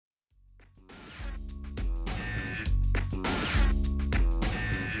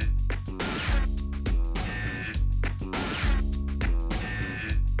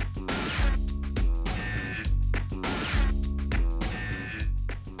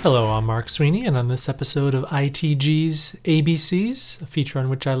Hello, I'm Mark Sweeney, and on this episode of ITG's ABCs, a feature on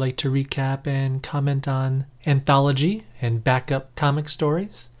which I like to recap and comment on anthology and backup comic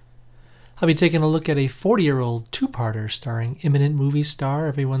stories, I'll be taking a look at a 40-year-old two-parter starring eminent movie star,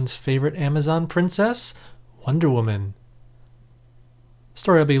 everyone's favorite Amazon princess, Wonder Woman. The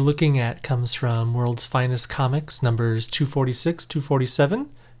story I'll be looking at comes from World's Finest Comics, numbers 246, 247,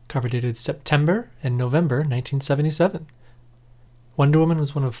 cover dated September and November 1977. Wonder Woman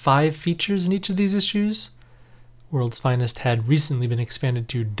was one of 5 features in each of these issues. World's Finest had recently been expanded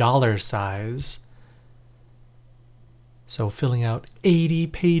to dollar size, so filling out 80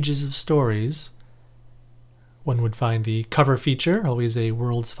 pages of stories. One would find the cover feature, always a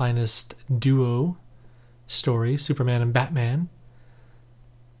World's Finest duo story, Superman and Batman.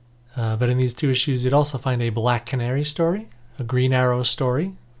 But in these 2 issues, you'd also find a Black Canary story, a Green Arrow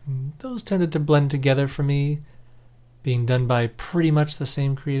story. Those tended to blend together for me, being done by pretty much the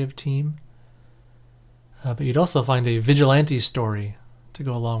same creative team. But you'd also find a Vigilante story to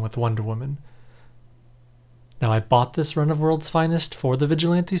go along with Wonder Woman. Now, I bought this run of World's Finest for the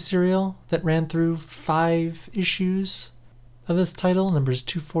Vigilante serial that ran through 5 issues of this title, numbers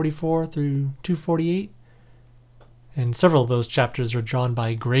 244 through 248. And several of those chapters are drawn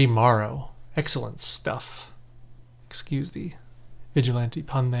by Gray Morrow. Excellent stuff. Excuse the Vigilante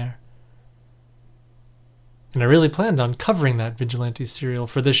pun there. And I really planned on covering that Vigilante serial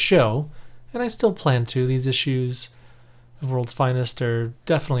for this show, and I still plan to. These issues of World's Finest are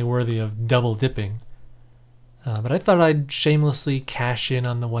definitely worthy of double dipping. But I thought I'd shamelessly cash in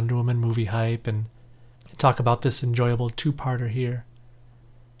on the Wonder Woman movie hype and talk about this enjoyable 2-parter here.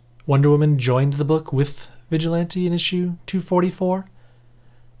 Wonder Woman joined the book with Vigilante in issue 244,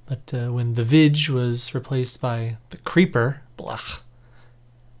 but when the Vig was replaced by the Creeper,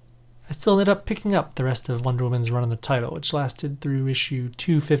 I still ended up picking up the rest of Wonder Woman's run on the title, which lasted through issue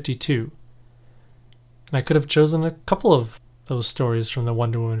 252. And I could have chosen a couple of those stories from the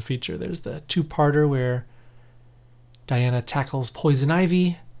Wonder Woman feature. There's the 2-parter where Diana tackles Poison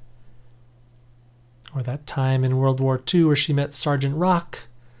Ivy, or that time in World War II where she met Sergeant Rock.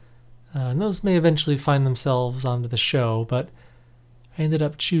 And those may eventually find themselves onto the show, but I ended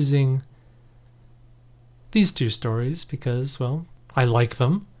up choosing these 2 stories because, well, I like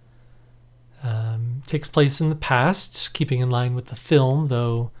them. Takes place in the past, keeping in line with the film,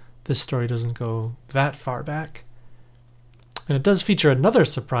 though this story doesn't go that far back. And it does feature another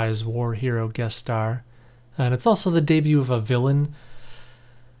surprise war hero guest star, and it's also the debut of a villain.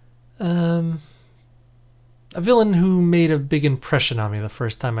 A villain who made a big impression on me the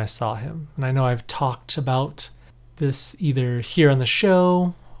first time I saw him. And I know I've talked about this either here on the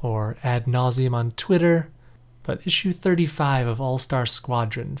show or ad nauseum on Twitter, but issue 35 of All-Star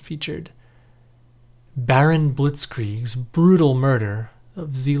Squadron featured Baron Blitzkrieg's brutal murder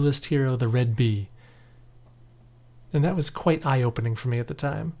of Z-list hero the Red Bee. And that was quite eye-opening for me at the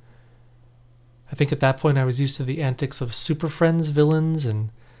time. I think at that point I was used to the antics of Super Friends villains and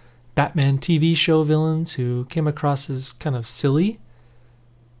Batman TV show villains who came across as kind of silly.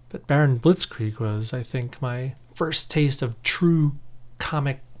 But Baron Blitzkrieg was, I think, my first taste of true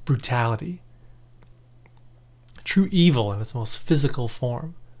comic brutality. True evil in its most physical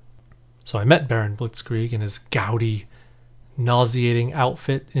form. So I met Baron Blitzkrieg in his gaudy, nauseating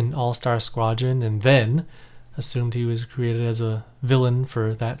outfit in All-Star Squadron, and then assumed he was created as a villain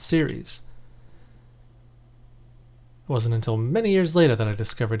for that series. It wasn't until many years later that I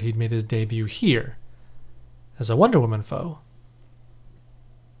discovered he'd made his debut here, as a Wonder Woman foe.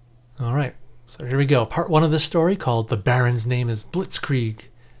 Alright, so here we go. Part 1 of this story, called The Baron's Name is Blitzkrieg,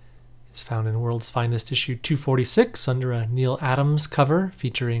 is found in World's Finest issue 246 under a Neil Adams cover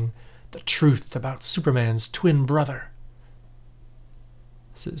featuring the truth about Superman's twin brother.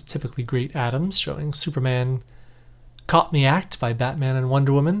 This is typically great Adams, showing Superman caught in the act by Batman and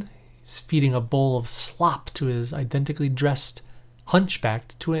Wonder Woman. He's feeding a bowl of slop to his identically dressed,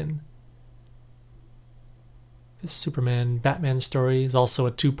 hunchbacked twin. This Superman-Batman story is also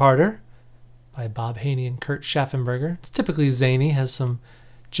a 2-parter by Bob Haney and Kurt Schaffenberger. It's typically zany, has some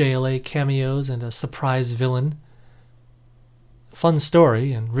JLA cameos and a surprise villain. Fun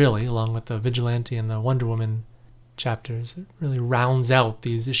story, and really, along with the Vigilante and the Wonder Woman chapters, it really rounds out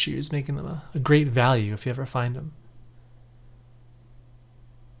these issues, making them a great value if you ever find them.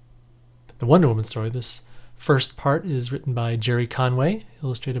 But the Wonder Woman story, this first part, is written by Jerry Conway,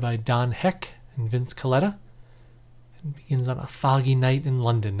 illustrated by Don Heck and Vince Colletta, and begins on a foggy night in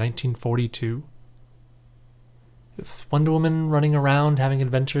London, 1942. With Wonder Woman running around having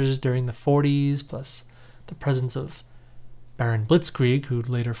adventures during the 40s, plus the presence of Baron Blitzkrieg, who'd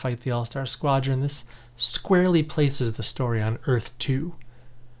later fight the All-Star Squadron, this squarely places the story on Earth 2,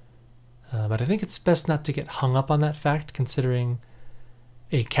 But I think it's best not to get hung up on that fact, considering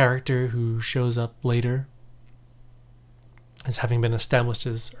a character who shows up later as having been established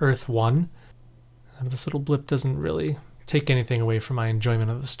as Earth 1. This little blip doesn't really take anything away from my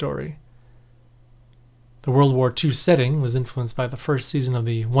enjoyment of the story. The World War II setting was influenced by the first season of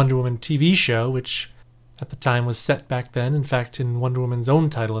the Wonder Woman TV show, which at the time was set back then. In fact, in Wonder Woman's own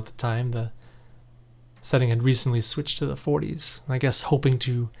title at the time, the setting had recently switched to the 40s. And I guess hoping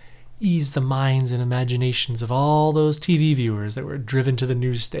to ease the minds and imaginations of all those TV viewers that were driven to the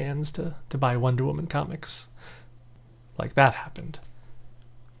newsstands to buy Wonder Woman comics. Like that happened.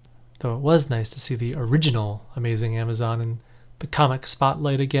 Though it was nice to see the original Amazing Amazon in the comic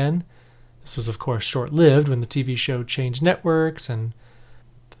spotlight again. This was, of course, short-lived when the TV show changed networks and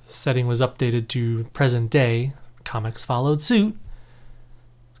the setting was updated to present day. Comics followed suit.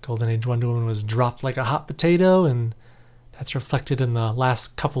 Golden Age Wonder Woman was dropped like a hot potato, and that's reflected in the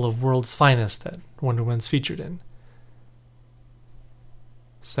last couple of World's Finest that Wonder Woman's featured in.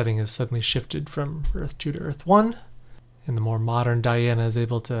 Setting has suddenly shifted from Earth 2 to Earth 1, and the more modern Diana is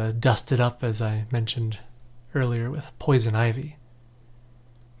able to dust it up, as I mentioned earlier, with Poison Ivy.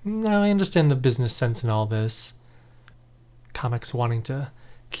 Now, I understand the business sense in all this. Comics wanting to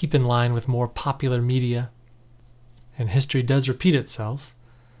keep in line with more popular media, and history does repeat itself.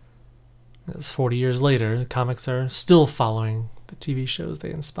 As 40 years later, the comics are still following the TV shows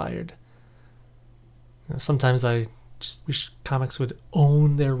they inspired. Sometimes I just wish comics would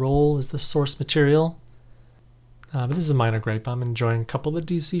own their role as the source material. But this is a minor gripe. I'm enjoying a couple of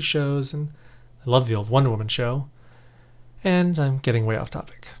the DC shows, and I love the old Wonder Woman show. And I'm getting way off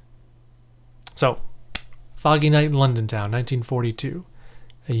topic. So, Foggy Night in London Town, 1942.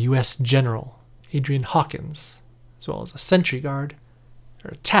 A U.S. general, Adrian Hawkins, as well as a sentry guard, are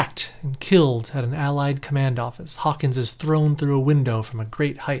attacked and killed at an Allied command office. Hawkins is thrown through a window from a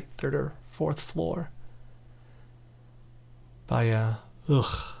great height, 3rd or 4th floor, by a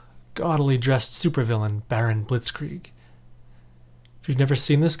gaudily dressed supervillain, Baron Blitzkrieg. If you've never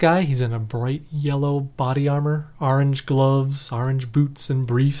seen this guy, he's in a bright yellow body armor, orange gloves, orange boots and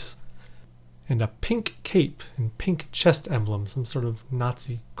briefs, and a pink cape and pink chest emblem, some sort of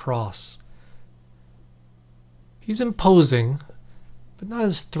Nazi cross. He's imposing, but not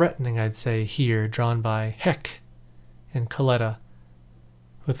as threatening, I'd say, here, drawn by Heck and Coletta,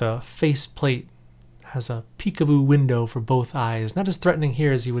 with a face plate, has a peekaboo window for both eyes, not as threatening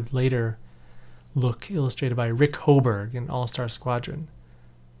here as he would later look, illustrated by Rick Hoberg in All-Star Squadron.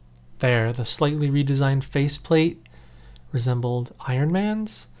 There, the slightly redesigned faceplate resembled Iron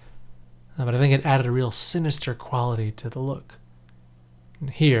Man's, but I think it added a real sinister quality to the look. And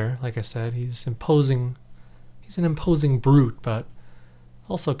here, like I said, he's an imposing brute, but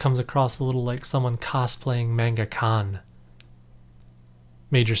also comes across a little like someone cosplaying Manga Khan.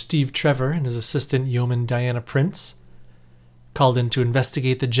 Major Steve Trevor and his assistant Yeoman Diana Prince, called in to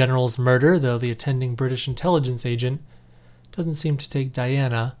investigate the general's murder, though the attending British intelligence agent doesn't seem to take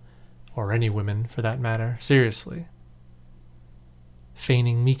Diana, or any women for that matter, seriously.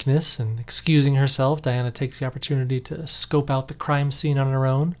 Feigning meekness and excusing herself, Diana takes the opportunity to scope out the crime scene on her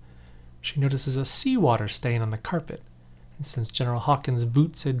own. She notices a seawater stain on the carpet, and since General Hawkins'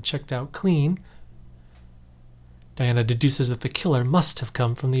 boots had checked out clean, Diana deduces that the killer must have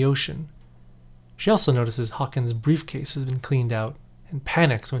come from the ocean. She also notices Hawkins' briefcase has been cleaned out and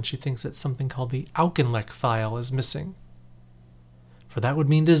panics when she thinks that something called the Auchinleck file is missing, for that would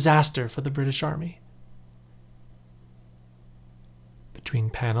mean disaster for the British Army. Between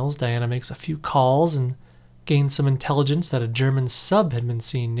panels, Diana makes a few calls and gains some intelligence that a German sub had been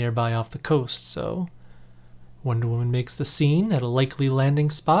seen nearby off the coast, so Wonder Woman makes the scene at a likely landing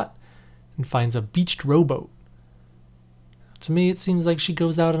spot and finds a beached rowboat. To me, it seems like she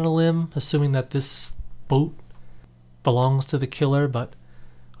goes out on a limb, assuming that this boat belongs to the killer, but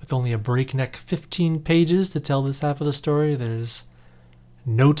with only a breakneck 15 pages to tell this half of the story, there's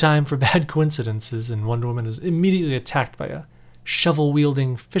no time for bad coincidences, and Wonder Woman is immediately attacked by a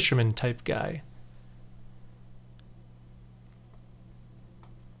shovel-wielding fisherman-type guy.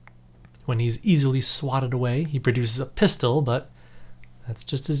 When he's easily swatted away, he produces a pistol, but that's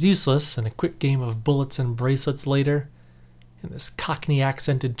just as useless, and a quick game of bullets and bracelets later, and this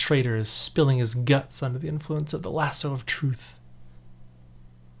Cockney-accented traitor is spilling his guts under the influence of the lasso of truth.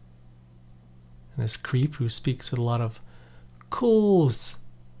 And this creep, who speaks with a lot of course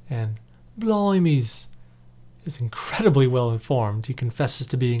and blimeys, is incredibly well informed. He confesses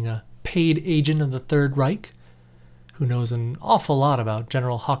to being a paid agent of the Third Reich, who knows an awful lot about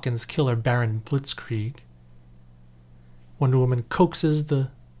General Hawkins' killer Baron Blitzkrieg. Wonder Woman coaxes the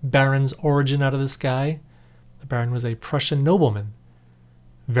Baron's origin out of this guy. The Baron was a Prussian nobleman,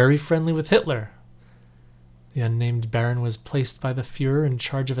 very friendly with Hitler. The unnamed Baron was placed by the Fuhrer in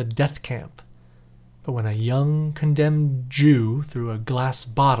charge of a death camp. But when a young condemned Jew threw a glass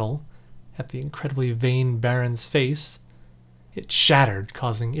bottle at the incredibly vain Baron's face, it shattered,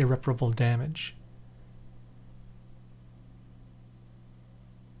 causing irreparable damage.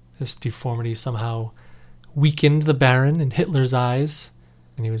 This deformity somehow weakened the Baron in Hitler's eyes,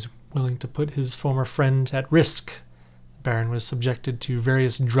 and he was willing to put his former friend at risk. The Baron was subjected to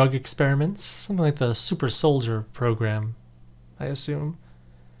various drug experiments, something like the super soldier program, I assume.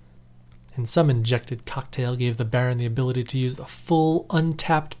 And some injected cocktail gave the Baron the ability to use the full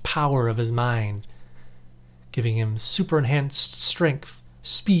untapped power of his mind, giving him super enhanced strength,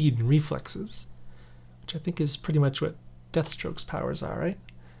 speed, and reflexes, which I think is pretty much what Deathstroke's powers are, right?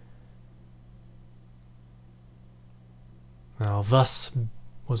 Now, thus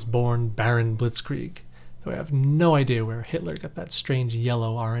was born Baron Blitzkrieg, though I have no idea where Hitler got that strange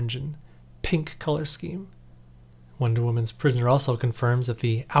yellow, orange, and pink color scheme. Wonder Woman's prisoner also confirms that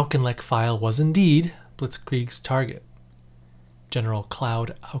the Auchinleck file was indeed Blitzkrieg's target. General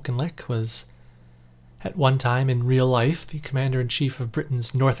Claude Auchinleck was at one time in real life the commander-in-chief of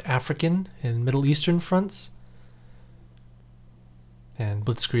Britain's North African and Middle Eastern fronts. And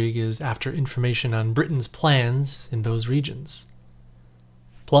Blitzkrieg is after information on Britain's plans in those regions.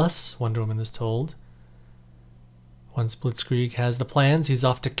 Plus, Wonder Woman is told, once Blitzkrieg has the plans, he's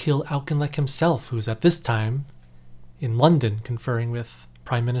off to kill Auchinleck himself, who's at this time in London conferring with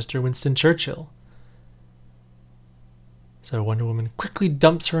Prime Minister Winston Churchill. So Wonder Woman quickly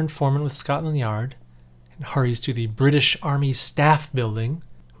dumps her informant with Scotland Yard and hurries to the British Army Staff Building,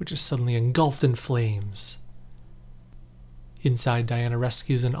 which is suddenly engulfed in flames. Inside, Diana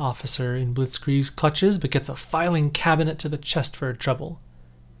rescues an officer in Blitzkrieg's clutches, but gets a filing cabinet to the chest for her trouble.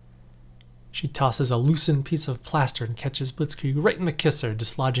 She tosses a loosened piece of plaster and catches Blitzkrieg right in the kisser,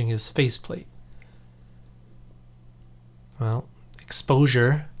 dislodging his faceplate. Well,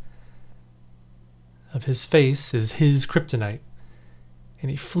 exposure of his face is his kryptonite,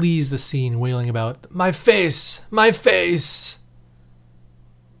 and he flees the scene wailing about, "My face! My face!"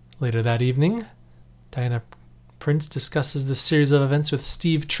 Later that evening, Diana Prince discusses this series of events with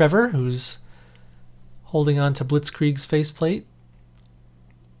Steve Trevor, who's holding on to Blitzkrieg's faceplate.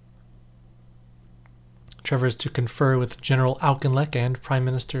 Trevor is to confer with General Auchinleck and Prime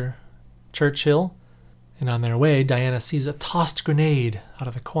Minister Churchill, and on their way, Diana sees a tossed grenade out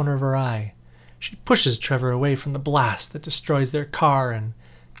of the corner of her eye. She pushes Trevor away from the blast that destroys their car and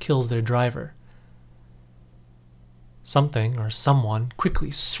kills their driver. Something, or someone,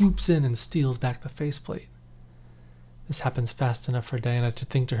 quickly swoops in and steals back the faceplate. This happens fast enough for Diana to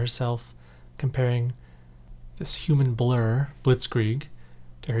think to herself, comparing this human blur, Blitzkrieg,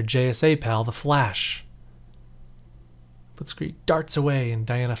 to her JSA pal, the Flash. Blitzkrieg darts away, and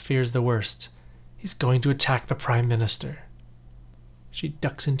Diana fears the worst. He's going to attack the Prime Minister. She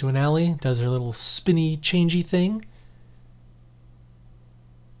ducks into an alley, does her little spinny, changey thing,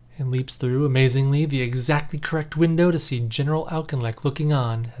 and leaps through, amazingly, the exactly correct window to see General Auchinleck looking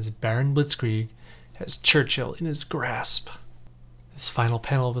on as Baron Blitzkrieg has Churchill in his grasp. This final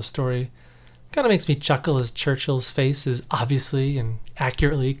panel of the story kind of makes me chuckle, as Churchill's face is obviously and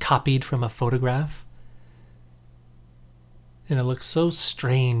accurately copied from a photograph. And it looks so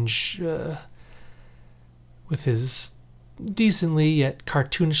strange, with his decently yet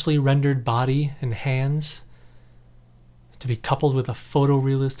cartoonishly rendered body and hands, to be coupled with a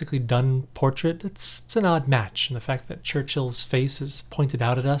photorealistically done portrait. It's an odd match, and the fact that Churchill's face is pointed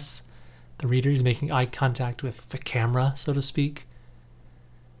out at us, the reader is making eye contact with the camera, so to speak.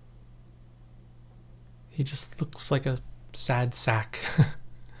 He just looks like a sad sack.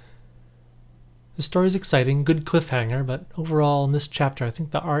 The story's exciting, good cliffhanger, but overall in this chapter I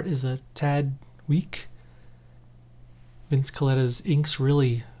think the art is a tad weak. Vince Colletta's inks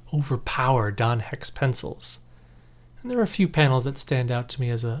really overpower Don Heck's pencils. And there are a few panels that stand out to me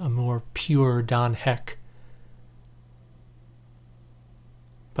as a more pure Don Heck.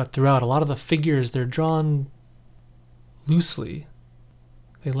 But throughout, a lot of the figures, they're drawn loosely.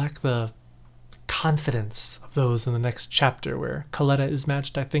 They lack the confidence of those in the next chapter, where Colletta is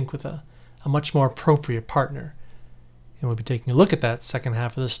matched, I think, with a much more appropriate partner. And we'll be taking a look at that second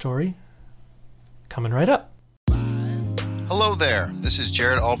half of the story coming right up. Hello there, this is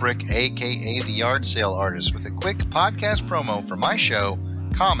Jared Albrick, aka The Yard Sale Artist, with a quick podcast promo for my show,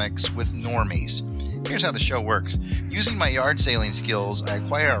 Comics with Normies. Here's how the show works. Using my yard sailing skills, I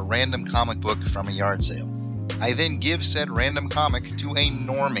acquire a random comic book from a yard sale. I then give said random comic to a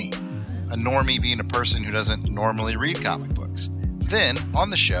normie. A normie being a person who doesn't normally read comic books. Then, on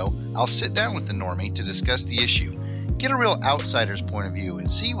the show, I'll sit down with the normie to discuss the issue. Get a real outsider's point of view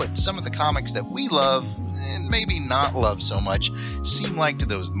and see what some of the comics that we love, and maybe not love so much, seem like to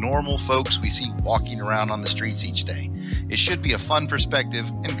those normal folks we see walking around on the streets each day. It should be a fun perspective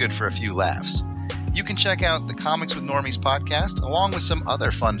and good for a few laughs. You can check out the Comics with Normies podcast, along with some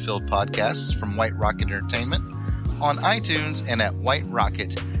other fun-filled podcasts from White Rocket Entertainment, on iTunes and at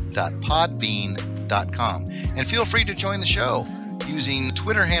whiterocket.podbean.com. And feel free to join the show using the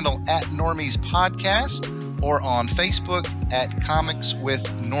Twitter handle @NormiesPodcast or on Facebook at Comics with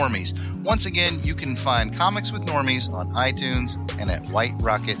Normies. Once again, you can find Comics with Normies on iTunes and at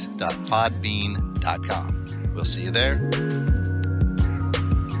whiterocket.podbean.com. We'll see you there.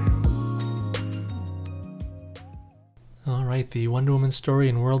 All right, the Wonder Woman story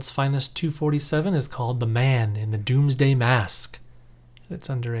in World's Finest 247 is called The Man in the Doomsday Mask. It's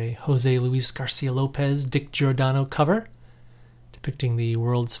under a Jose Luis Garcia Lopez, Dick Giordano cover, depicting the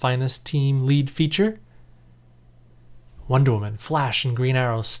World's Finest team lead feature. Wonder Woman, Flash, and Green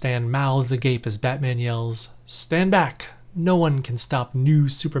Arrow stand mouths agape as Batman yells, "Stand back! No one can stop new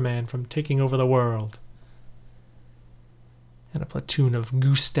Superman from taking over the world." And a platoon of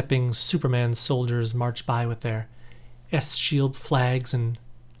goose-stepping Superman soldiers march by with their S-Shield flags and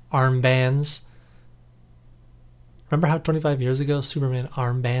armbands. Remember how 25 years ago Superman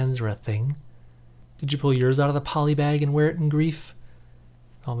armbands were a thing? Did you pull yours out of the poly bag and wear it in grief?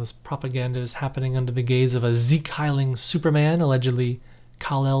 All this propaganda is happening under the gaze of a Zeke-heiling Superman, allegedly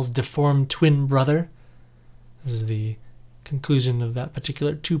Kal-El's deformed twin brother. This is the conclusion of that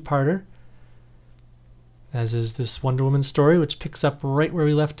particular two-parter. As is this Wonder Woman story, which picks up right where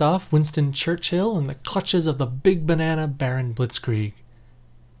we left off, Winston Churchill in the clutches of the big banana Baron Blitzkrieg.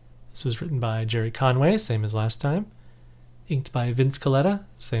 This was written by Jerry Conway, same as last time. Inked by Vince Colletta,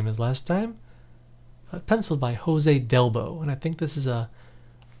 same as last time. Penciled by Jose Delbo, and I think this is a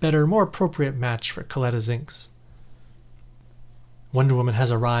better, more appropriate match for Colletta's inks. Wonder Woman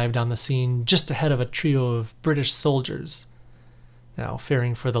has arrived on the scene just ahead of a trio of British soldiers, now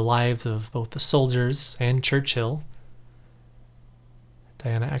fearing for the lives of both the soldiers and Churchill.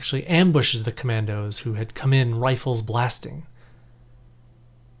 Diana actually ambushes the commandos who had come in, rifles blasting.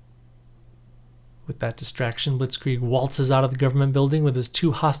 With that distraction, Blitzkrieg waltzes out of the government building with his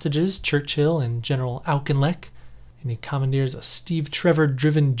two hostages, Churchill and General Auchinleck, and he commandeers a Steve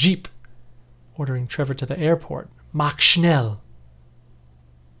Trevor-driven jeep, ordering Trevor to the airport. Mach schnell!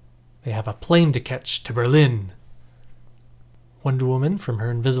 They have a plane to catch to Berlin. Wonder Woman, from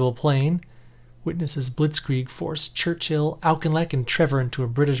her invisible plane, witnesses Blitzkrieg force Churchill, Auchinleck, and Trevor into a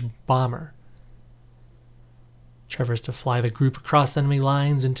British bomber. Trevor is to fly the group across enemy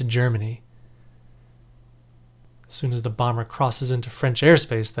lines into Germany. As soon as the bomber crosses into French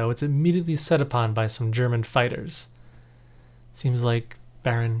airspace, though, it's immediately set upon by some German fighters. It seems like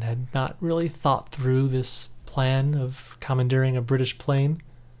Baron had not really thought through this plan of commandeering a British plane.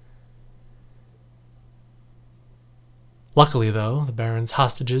 Luckily, though, the Baron's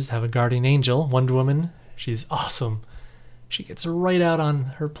hostages have a guardian angel, Wonder Woman. She's awesome. She gets right out on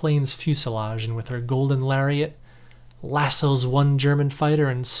her plane's fuselage and with her golden lariat, lassos one German fighter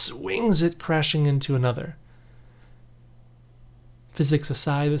and swings it crashing into another. Physics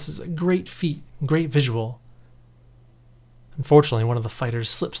aside, this is a great feat, great visual. Unfortunately, one of the fighters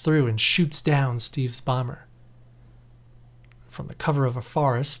slips through and shoots down Steve's bomber. From the cover of a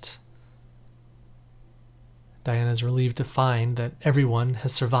forest, Diana is relieved to find that everyone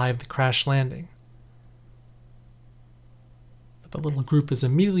has survived the crash landing. But the little group is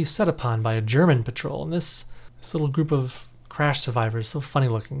immediately set upon by a German patrol, and this little group of crash survivors, so funny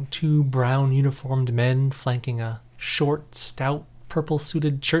looking. Two brown uniformed men flanking a short, stout,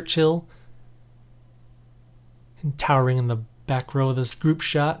 purple-suited Churchill. And towering in the back row of this group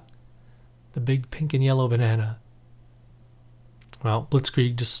shot, the big pink and yellow banana. Well,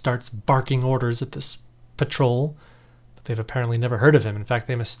 Blitzkrieg just starts barking orders at this patrol, but they've apparently never heard of him. In fact,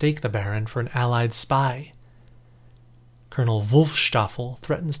 they mistake the Baron for an Allied spy. Colonel Wolfstaffel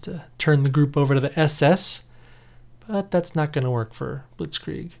threatens to turn the group over to the SS, but that's not going to work for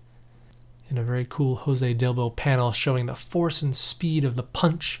Blitzkrieg. In a very cool Jose Delbo panel showing the force and speed of the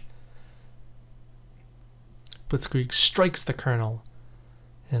punch, Blitzkrieg strikes the colonel.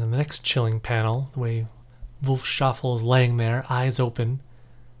 And in the next chilling panel, the way Wolfstaffel is laying there, eyes open,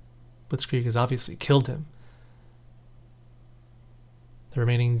 Blitzkrieg has obviously killed him. The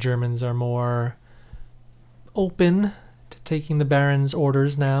remaining Germans are more open to taking the Baron's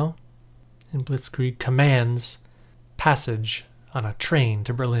orders now, and Blitzkrieg commands passage on a train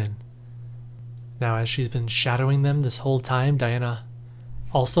to Berlin. Now, as she's been shadowing them this whole time, Diana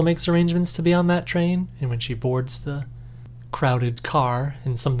also makes arrangements to be on that train, and when she boards the crowded car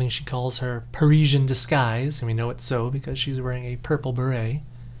in something she calls her Parisian disguise, and we know it's so because she's wearing a purple beret.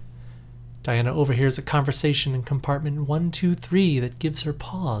 Diana overhears a conversation in compartment 123 that gives her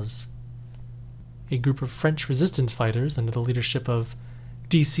pause. A group of French resistance fighters under the leadership of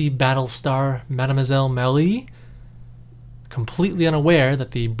DC Battlestar Mademoiselle Melee, completely unaware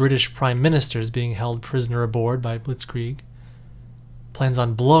that the British Prime Minister is being held prisoner aboard by Blitzkrieg, plans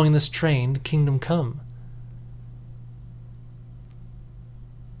on blowing this train to Kingdom Come.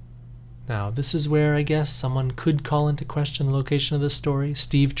 Now, this is where I guess someone could call into question the location of this story.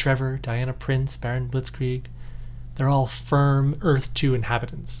 Steve Trevor, Diana Prince, Baron Blitzkrieg, they're all firm Earth 2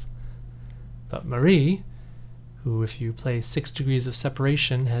 inhabitants. But Marie, who if you play 6 Degrees of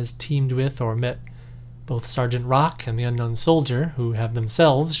Separation has teamed with or met both Sergeant Rock and the Unknown Soldier, who have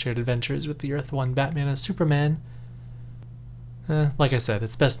themselves shared adventures with the Earth 1 Batman and Superman, like I said,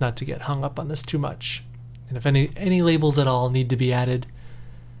 it's best not to get hung up on this too much. And if any labels at all need to be added,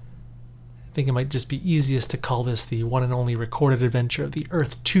 I think it might just be easiest to call this the one and only recorded adventure of the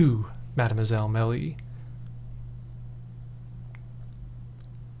Earth 2 Mademoiselle Melee.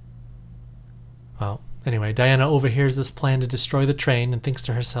 Well, anyway, Diana overhears this plan to destroy the train and thinks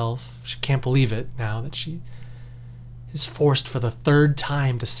to herself she can't believe it now that she is forced for the 3rd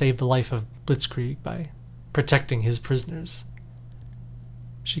time to save the life of Blitzkrieg by protecting his prisoners.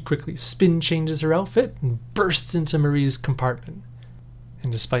 She quickly spin changes her outfit and bursts into Marie's compartment.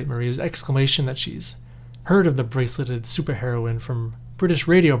 And despite Marie's exclamation that she's heard of the braceleted superheroine from British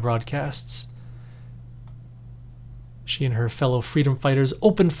radio broadcasts, she and her fellow freedom fighters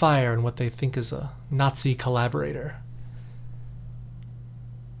open fire on what they think is a Nazi collaborator.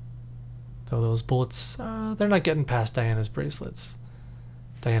 Though those bullets, they're not getting past Diana's bracelets.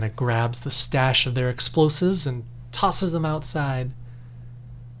 Diana grabs the stash of their explosives and tosses them outside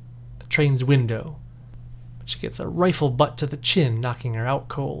the train's window. She gets a rifle butt to the chin, knocking her out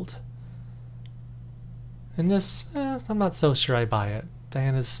cold. And this, I'm not so sure I buy it.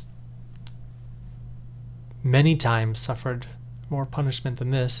 Diana's many times suffered more punishment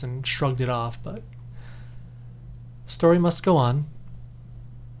than this and shrugged it off, but the story must go on.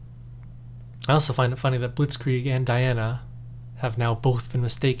 I also find it funny that Blitzkrieg and Diana have now both been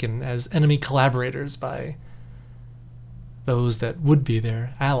mistaken as enemy collaborators by those that would be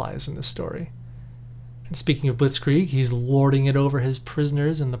their allies in this story. And speaking of Blitzkrieg, he's lording it over his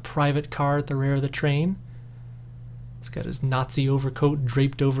prisoners in the private car at the rear of the train. He's got his Nazi overcoat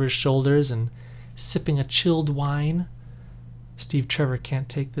draped over his shoulders and sipping a chilled wine. Steve Trevor can't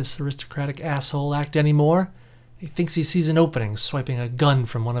take this aristocratic asshole act anymore. He thinks he sees an opening, swiping a gun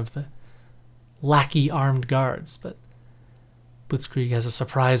from one of the lackey armed guards, but Blitzkrieg has a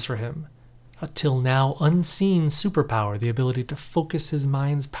surprise for him. A till now unseen superpower, the ability to focus his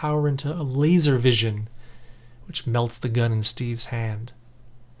mind's power into a laser vision, which melts the gun in Steve's hand.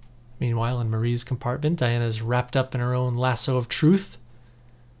 Meanwhile, in Marie's compartment, Diana is wrapped up in her own lasso of truth.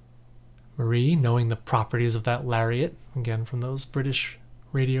 Marie, knowing the properties of that lariat, again from those British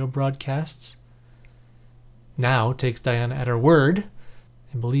radio broadcasts, now takes Diana at her word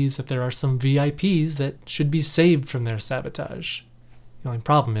and believes that there are some VIPs that should be saved from their sabotage. The only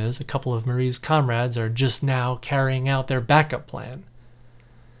problem is a couple of Marie's comrades are just now carrying out their backup plan.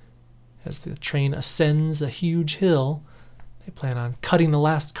 As the train ascends a huge hill, they plan on cutting the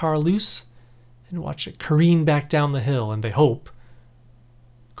last car loose and watch it careen back down the hill, and they hope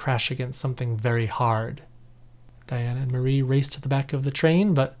crash against something very hard. Diana and Marie race to the back of the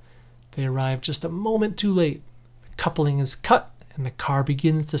train, but they arrive just a moment too late. The coupling is cut, and the car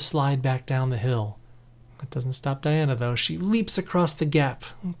begins to slide back down the hill. That doesn't stop Diana, though. She leaps across the gap,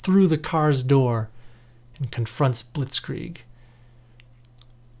 through the car's door, and confronts Blitzkrieg.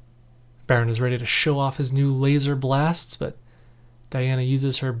 Baron is ready to show off his new laser blasts, but Diana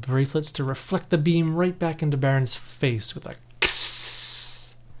uses her bracelets to reflect the beam right back into Baron's face with a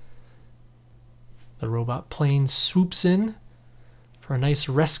kss. The robot plane swoops in for a nice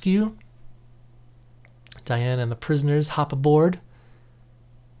rescue. Diana and the prisoners hop aboard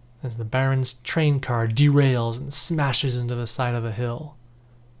as the Baron's train car derails and smashes into the side of the hill.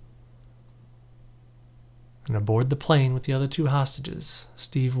 And aboard the plane with the other 2 hostages,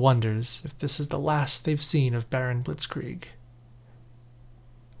 Steve wonders if this is the last they've seen of Baron Blitzkrieg.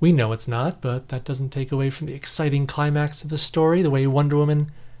 We know it's not, but that doesn't take away from the exciting climax of the story, the way Wonder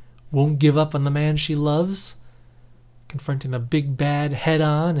Woman won't give up on the man she loves, confronting the big bad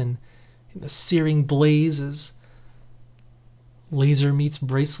head-on and in the searing blaze as laser meets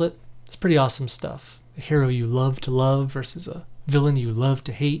bracelet. It's pretty awesome stuff. A hero you love to love versus a villain you love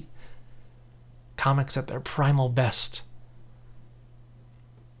to hate. Comics at their primal best.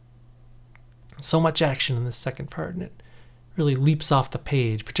 So much action in this second part, and it really leaps off the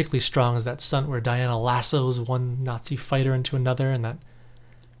page. Particularly strong is that stunt where Diana lassos one Nazi fighter into another, and that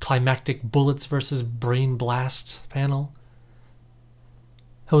climactic bullets versus brain blast panel.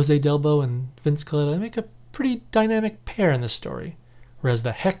 Jose Delbo and Vince Colletta make a pretty dynamic pair in this story, whereas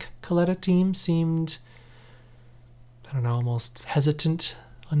the Heck Colletta team seemed, almost hesitant,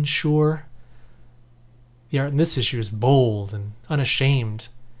 unsure. The art in this issue is bold and unashamed.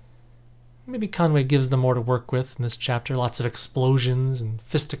 Maybe Conway gives them more to work with in this chapter. Lots of explosions and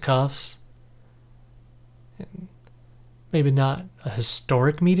fisticuffs. And maybe not a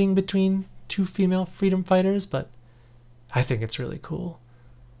historic meeting between two female freedom fighters, but I think it's really cool.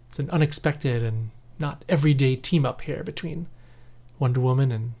 It's an unexpected and not everyday team-up here between Wonder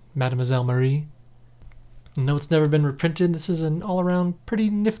Woman and Mademoiselle Marie. And though it's never been reprinted, this is an all-around pretty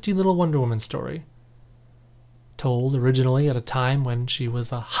nifty little Wonder Woman story. Told originally at a time when she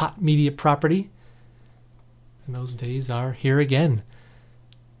was a hot media property. And those days are here again.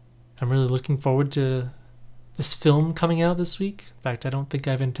 I'm really looking forward to this film coming out this week. In fact, I don't think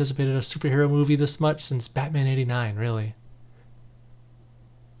I've anticipated a superhero movie this much since Batman 89, really.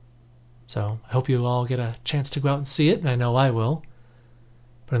 So I hope you all get a chance to go out and see it, and I know I will.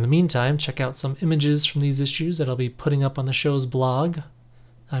 But in the meantime, check out some images from these issues that I'll be putting up on the show's blog,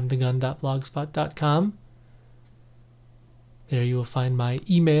 imthegun.blogspot.com. There you will find my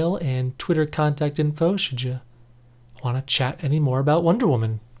email and Twitter contact info should you want to chat any more about Wonder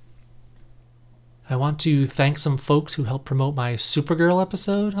Woman. I want to thank some folks who helped promote my Supergirl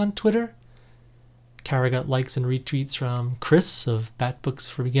episode on Twitter. Kara got likes and retweets from Chris of Bat Books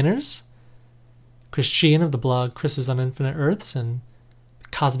for Beginners, Chris Sheehan of the blog Chris's on Infinite Earths and the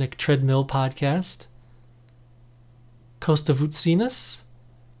Cosmic Treadmill podcast, Costa Vutsinas,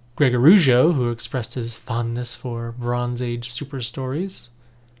 Greg Arujo, who expressed his fondness for Bronze Age super stories,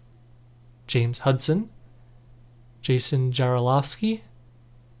 James Hudson, Jason Jarolowski,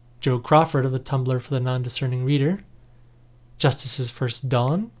 Joe Crawford of the Tumblr for the Non-Discerning Reader, Justice's First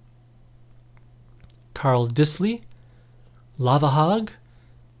Dawn, Carl Disley, Lava Hog,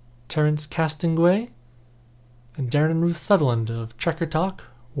 Terrence Castonguay, and Darren and Ruth Sutherland of Trekker Talk,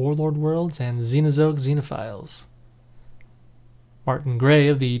 Warlord Worlds, and Xenozoic Xenophiles. Martin Gray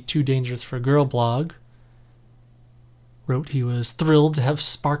of the Too Dangerous for a Girl blog wrote he was thrilled to have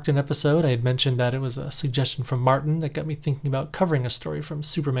sparked an episode. I had mentioned that it was a suggestion from Martin that got me thinking about covering a story from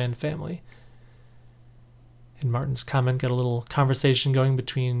Superman Family. And Martin's comment got a little conversation going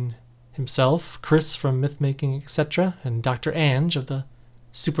between himself, Chris from Mythmaking, etc., and Dr. Ange of the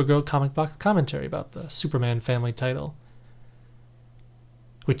Supergirl comic box commentary about the Superman Family title,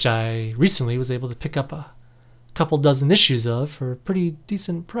 which I recently was able to pick up a couple dozen issues of for a pretty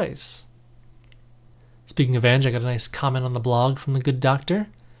decent price. Speaking of Ange, I got a nice comment on the blog from the good doctor.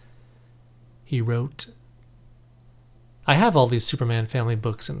 He wrote, I have all these Superman Family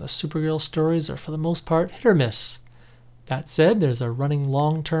books, and the Supergirl stories are for the most part hit or miss. That said, there's a running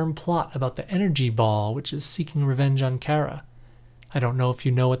long-term plot about the Energy Ball, which is seeking revenge on Kara. I don't know if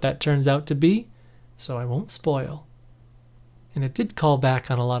you know what that turns out to be, so I won't spoil. And it did call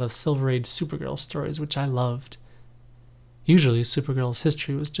back on a lot of Silver Age Supergirl stories, which I loved. Usually, Supergirl's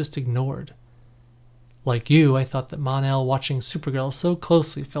history was just ignored. Like you, I thought that Mon-El watching Supergirl so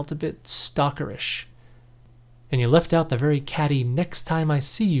closely felt a bit stalkerish. And you left out the very catty, next time I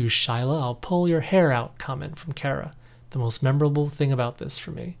see you, Shyla, I'll pull your hair out comment from Kara. The most memorable thing about this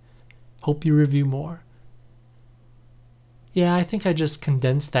for me. Hope you review more. Yeah, I think I just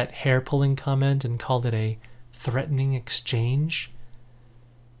condensed that hair-pulling comment and called it a threatening exchange.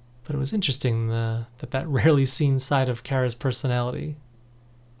 But it was interesting that rarely seen side of Kara's personality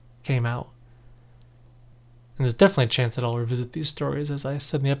came out. And there's definitely a chance that I'll revisit these stories. As I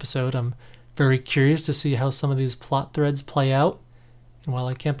said in the episode, I'm very curious to see how some of these plot threads play out. And while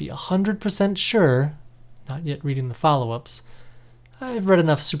I can't be 100% sure, not yet reading the follow-ups, I've read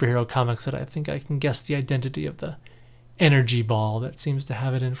enough superhero comics that I think I can guess the identity of the Energy Ball that seems to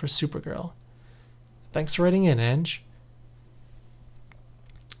have it in for Supergirl. Thanks for writing in, Ange.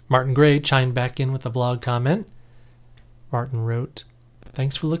 Martin Gray chimed back in with a blog comment. Martin wrote,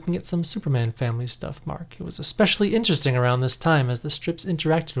 Thanks for looking at some Superman Family stuff, Mark. It was especially interesting around this time as the strips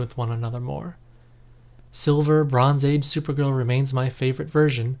interacted with one another more. Silver, Bronze Age Supergirl remains my favorite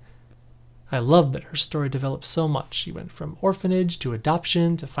version. I love that her story developed so much. She went from orphanage to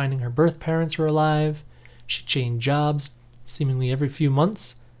adoption to finding her birth parents were alive. She changed jobs seemingly every few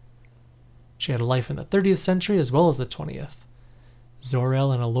months. She had a life in the 30th century as well as the 20th.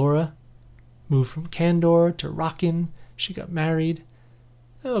 Zor-El and Allura moved from Kandor to Rockin'. She got married.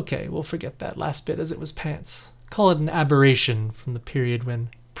 Okay, we'll forget that last bit as it was pants. Call it an aberration from the period when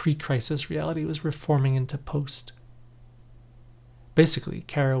pre-crisis reality was reforming into post. Basically,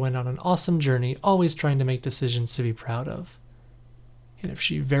 Kara went on an awesome journey, always trying to make decisions to be proud of. And if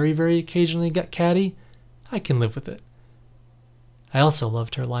she very, very occasionally got catty, I can live with it. I also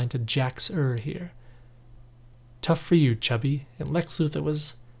loved her line to Jax here. Tough for you, Chubby, and Lex Luthor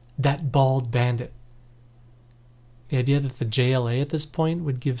was that bald bandit. The idea that the JLA at this point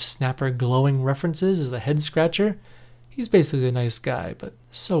would give Snapper glowing references as a head-scratcher, he's basically a nice guy, but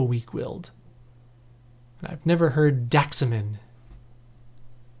so weak-willed. And I've never heard Daxamin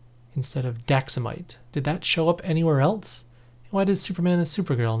instead of Daxamite. Did that show up anywhere else? And why did Superman and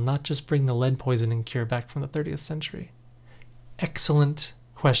Supergirl not just bring the lead poisoning cure back from the 30th century? Excellent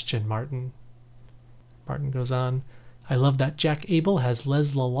question, Martin. Martin goes on, I love that Jack Abel has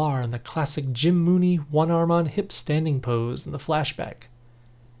Les Lallar in the classic Jim Mooney one-arm-on-hip standing pose in the flashback.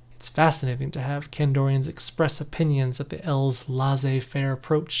 It's fascinating to have Kandorians express opinions at the L's laissez-faire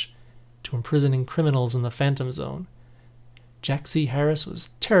approach to imprisoning criminals in the Phantom Zone. Jack C. Harris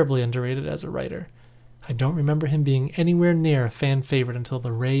was terribly underrated as a writer. I don't remember him being anywhere near a fan favorite until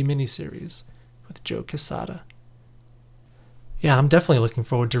the Ray miniseries with Joe Quesada. Yeah, I'm definitely looking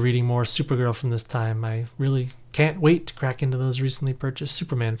forward to reading more Supergirl from this time. I really can't wait to crack into those recently purchased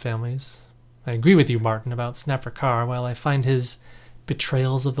Superman families. I agree with you, Martin, about Snapper Carr. While I find his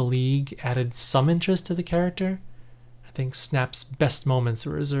betrayals of the League added some interest to the character, I think Snap's best moments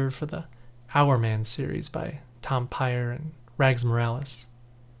are reserved for the Our Man series by Tom Peyer and Rags Morales.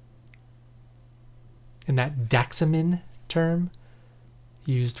 And that Daxamin term,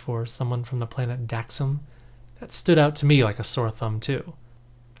 used for someone from the planet Daxam, that stood out to me like a sore thumb, too.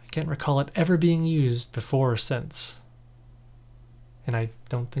 I can't recall it ever being used before or since. And I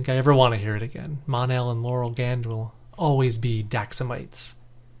don't think I ever want to hear it again. Mon-El and Laurel Gand will always be Daxamites.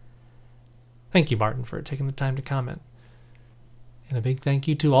 Thank you, Martin, for taking the time to comment. And a big thank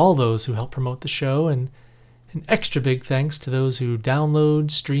you to all those who help promote the show, and an extra big thanks to those who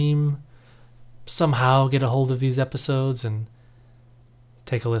download, stream, somehow get a hold of these episodes, and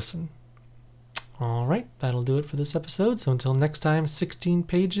take a listen. All right, that'll do it for this episode. So until next time, 16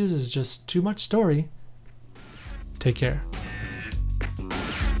 pages is just too much story. Take care.